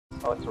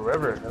Oh, it's a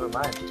river. Never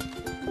mind.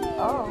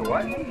 Oh.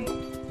 What?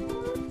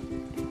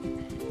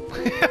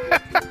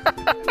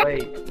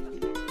 Wait.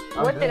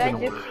 What did I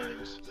just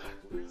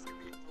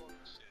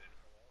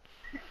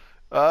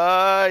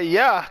see?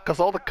 Yeah, because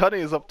all the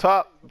cutting is up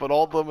top, but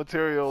all the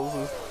materials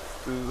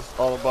is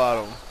on the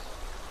bottom.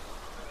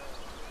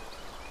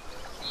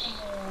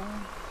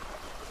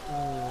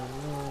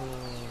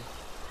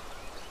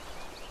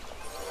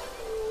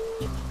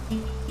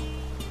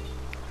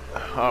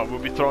 We'll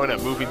be throwing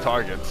at moving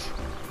targets.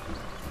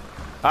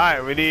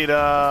 Alright, we need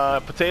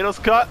potatoes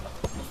cut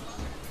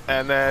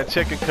and then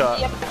chicken cut.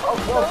 Yep.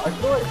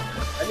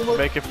 Oh,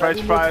 Making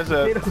French fries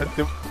Oh,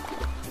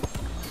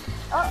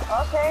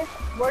 okay.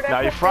 Where'd I now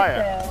you put fry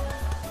this, it.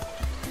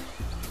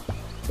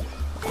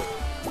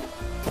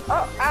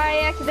 Oh,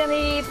 I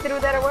accidentally threw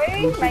that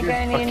away. Am I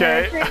gonna need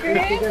Okay.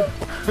 another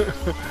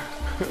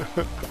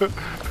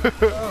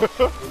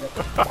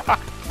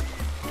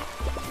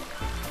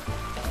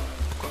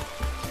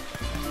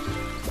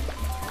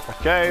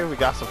Okay, we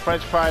got some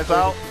French fries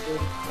out.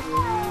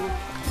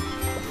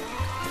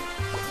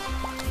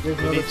 We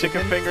need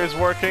chicken fingers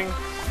working.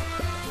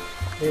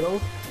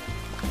 Potatoes.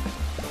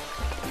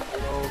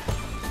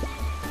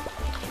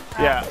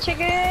 Yeah,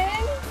 chicken.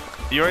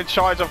 you're in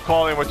charge of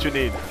calling what you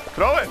need.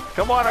 Throw it!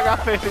 Come on, I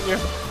got faith in you.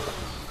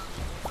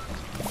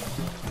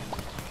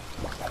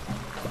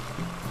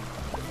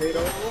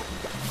 Potato.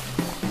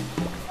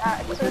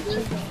 Two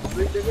chicken.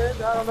 3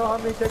 chickens? I don't know how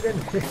many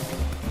chickens.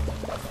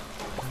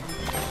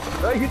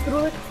 Oh, you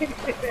threw it?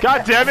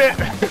 God damn it!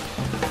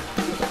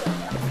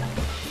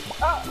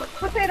 Oh,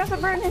 potatoes are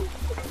burning.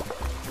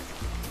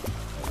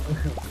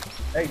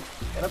 Hey,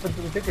 what happened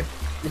to the chicken?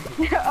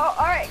 Oh,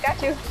 alright,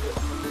 got you.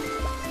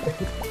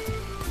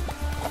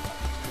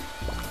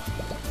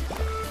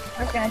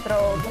 I'm just gonna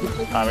throw some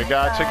chicken. Alright, we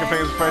got chicken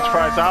fingers and French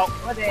fries out.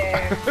 What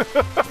there?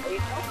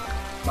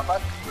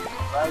 Dapat,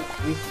 right?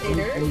 We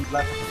need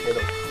lots of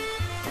potatoes.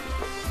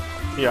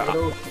 Yeah.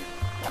 Potatoes.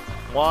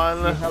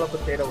 One, Hello,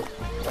 potatoes.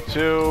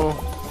 2,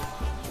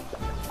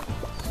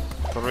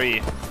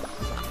 3.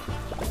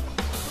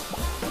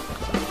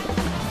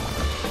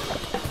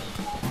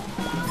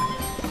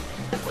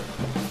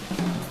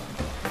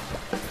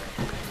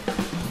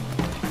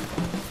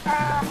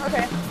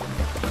 Okay.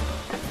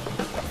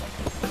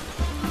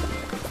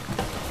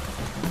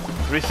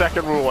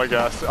 3-second rule, I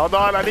guess. Hold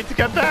on, I need to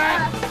get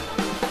that!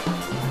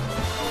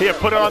 Here,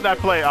 put it on that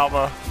plate,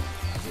 Alma.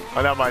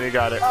 Oh, never mind, you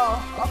got it. Oh,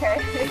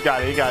 okay. You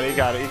got it, you got it, you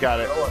got it, you got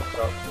it. Oh, what's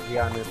up? Be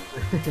honest.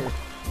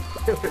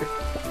 Just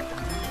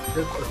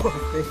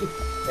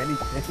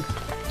anything.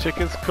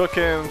 Chicken's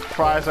cooking,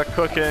 fries are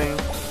cooking.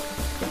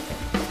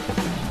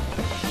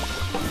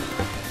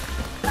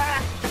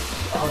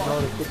 Oh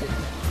no, the chicken.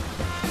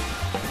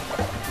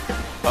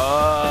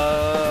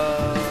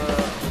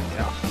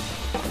 Yeah.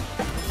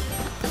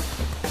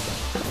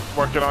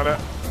 Working on it.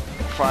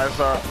 Fries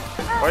are.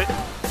 Wait.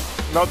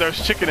 No,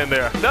 there's chicken in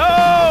there.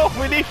 No!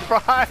 We need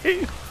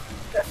fries!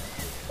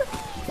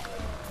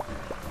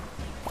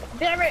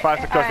 Damn it. Fries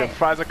are cooking. Alright.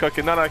 Fries are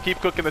cooking. No, no, keep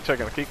cooking the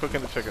chicken. Keep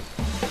cooking the chicken.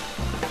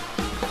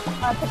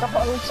 I'll pick up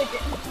all the chicken.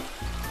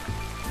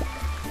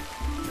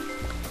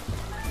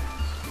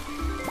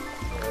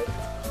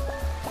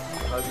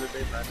 How's your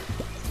day, man?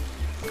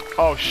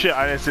 Oh shit,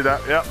 I didn't see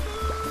that. Yep.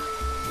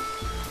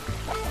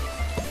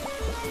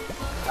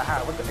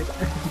 Aha, what the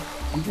heck?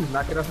 You just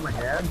knock it off my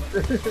hand?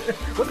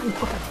 What the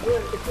fuck?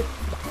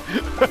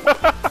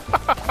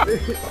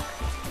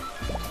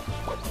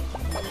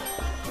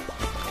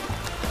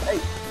 Hey!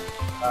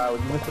 We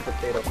missed the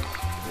potato.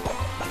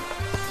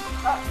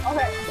 Oh,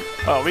 okay.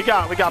 Oh, we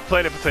got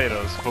plenty of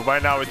potatoes, but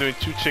right now we're doing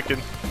 2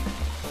 chicken.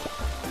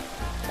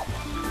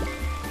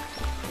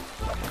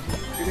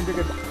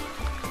 Chicken.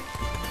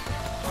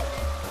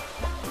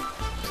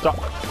 Stop.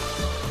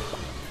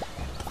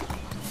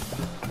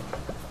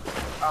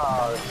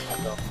 Oh,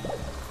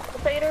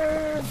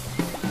 Potatoes.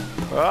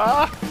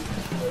 Ah!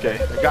 Okay,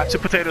 I got 2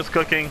 potatoes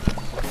cooking.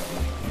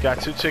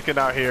 Got 2 chicken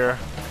out here.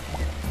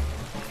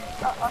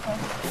 Oh, okay.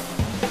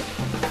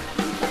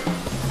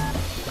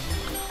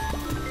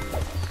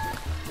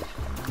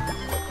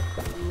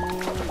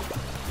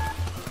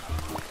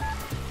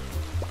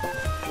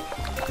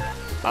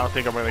 I don't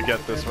think I'm gonna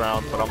get this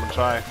round, but I'm gonna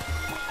try.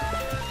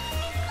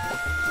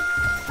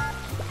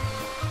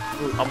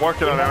 I'm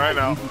working on it right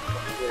now.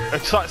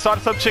 Start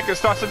some chicken,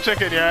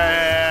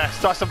 yeah,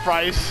 start some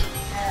fries.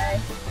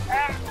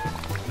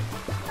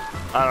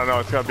 I don't know,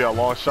 it's gonna be a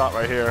long shot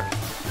right here.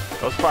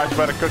 Those fries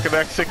better cook in the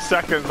next 6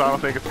 seconds. I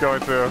don't think it's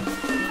going to.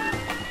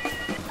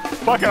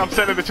 Fuck it, I'm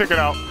sending the chicken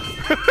out.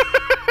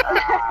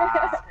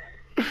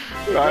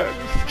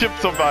 Skip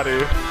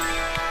somebody.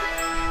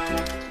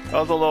 That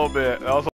was a little bit.